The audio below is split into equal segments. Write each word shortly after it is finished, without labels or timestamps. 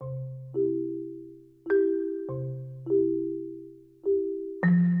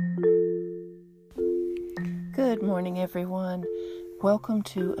Good morning, everyone. Welcome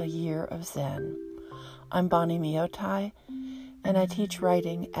to A Year of Zen. I'm Bonnie Miotai, and I teach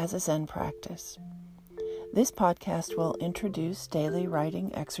writing as a Zen practice. This podcast will introduce daily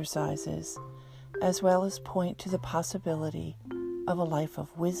writing exercises, as well as point to the possibility of a life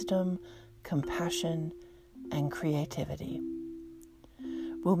of wisdom, compassion, and creativity.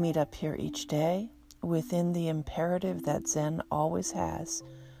 We'll meet up here each day within the imperative that Zen always has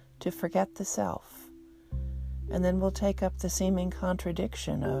to forget the self. And then we'll take up the seeming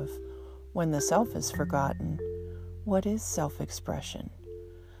contradiction of, when the self is forgotten, what is self-expression?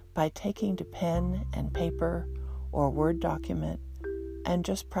 By taking to pen and paper or Word document and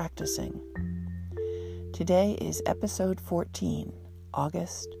just practicing. Today is episode 14,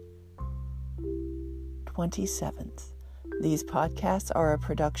 August 27th. These podcasts are a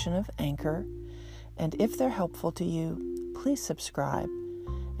production of Anchor, and if they're helpful to you, please subscribe.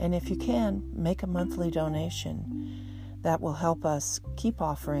 And if you can, make a monthly donation. That will help us keep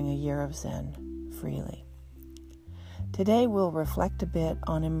offering A Year of Zen freely. Today we'll reflect a bit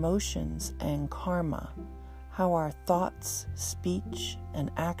on emotions and karma, how our thoughts, speech,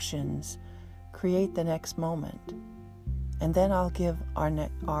 and actions create the next moment. And then I'll give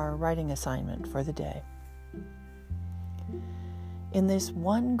our writing assignment for the day. In this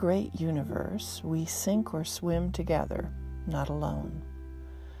one great universe, we sink or swim together, not alone.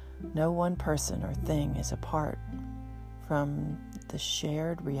 No one person or thing is apart from the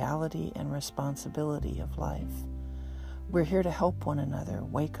shared reality and responsibility of life. We're here to help one another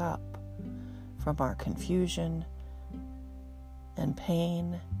wake up from our confusion and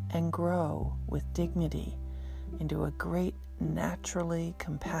pain and grow with dignity into a great, naturally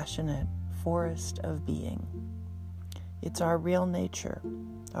compassionate forest of being. It's our real nature,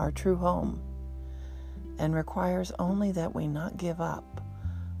 our true home, and requires only that we not give up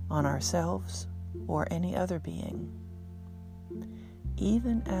on ourselves or any other being.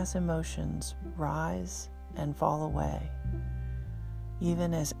 Even as emotions rise and fall away,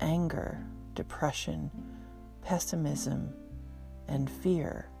 even as anger, depression, pessimism, and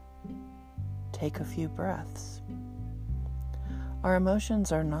fear take a few breaths. Our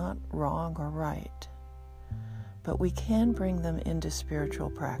emotions are not wrong or right, but we can bring them into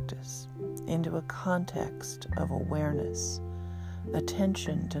spiritual practice, into a context of awareness,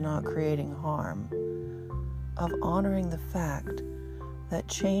 attention to not creating harm, of honoring the fact that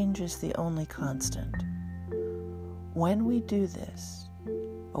change is the only constant. When we do this,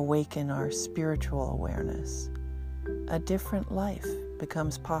 awaken our spiritual awareness, a different life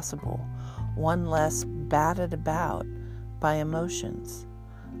becomes possible, one less battered about by emotions,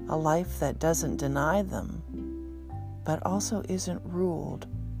 a life that doesn't deny them, but also isn't ruled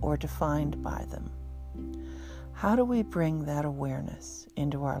or defined by them. How do we bring that awareness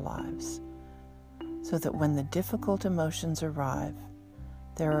into our lives so that when the difficult emotions arrive,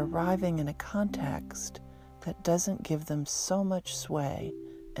 they're arriving in a context that doesn't give them so much sway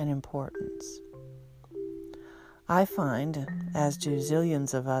and importance? I find, as do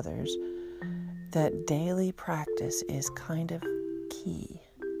zillions of others, that daily practice is kind of key.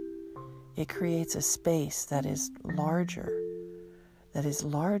 It creates a space that is larger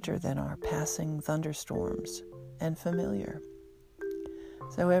than our passing thunderstorms and familiar.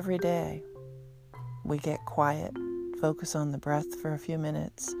 So every day we get quiet, focus on the breath for a few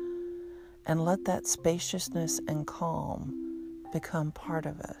minutes, and let that spaciousness and calm become part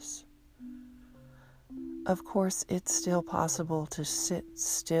of us. Of course, it's still possible to sit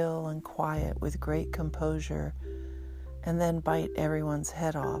still and quiet with great composure and then bite everyone's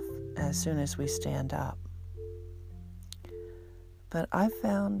head off as soon as we stand up. But I've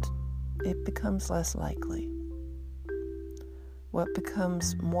found it becomes less likely. What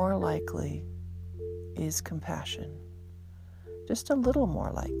becomes more likely is compassion. Just a little more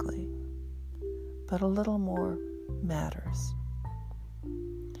likely, but a little more matters.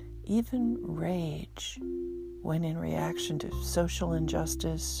 Even rage, when in reaction to social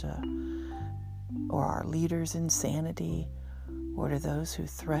injustice, or our leaders' insanity, or to those who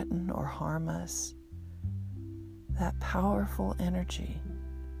threaten or harm us, that powerful energy,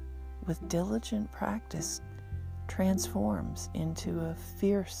 with diligent practice, transforms into a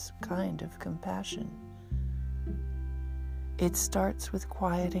fierce kind of compassion. It starts with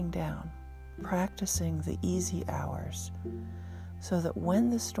quieting down, practicing the easy hours, so that when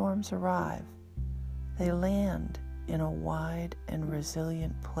the storms arrive, they land in a wide and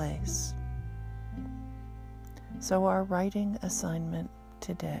resilient place. So our writing assignment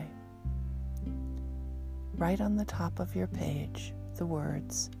today: write on the top of your page the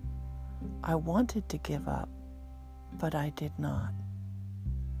words, "I wanted to give up, but I did not.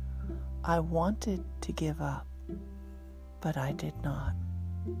 I wanted to give up, but I did not.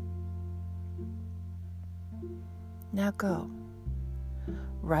 Now go.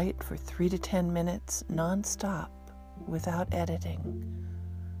 Write for 3 to 10 minutes nonstop, without editing,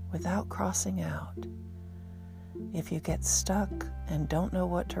 without crossing out. If you get stuck and don't know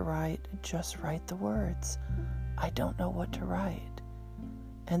what to write, just write the words, "I don't know what to write,"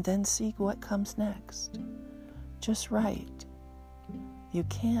 and then see what comes next. Just write. You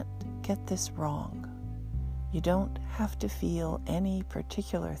can't get this wrong. You don't have to feel any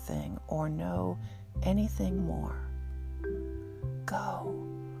particular thing or know anything more. Go.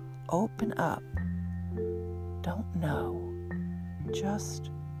 Open up. Don't know.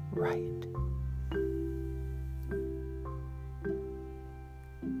 Just write.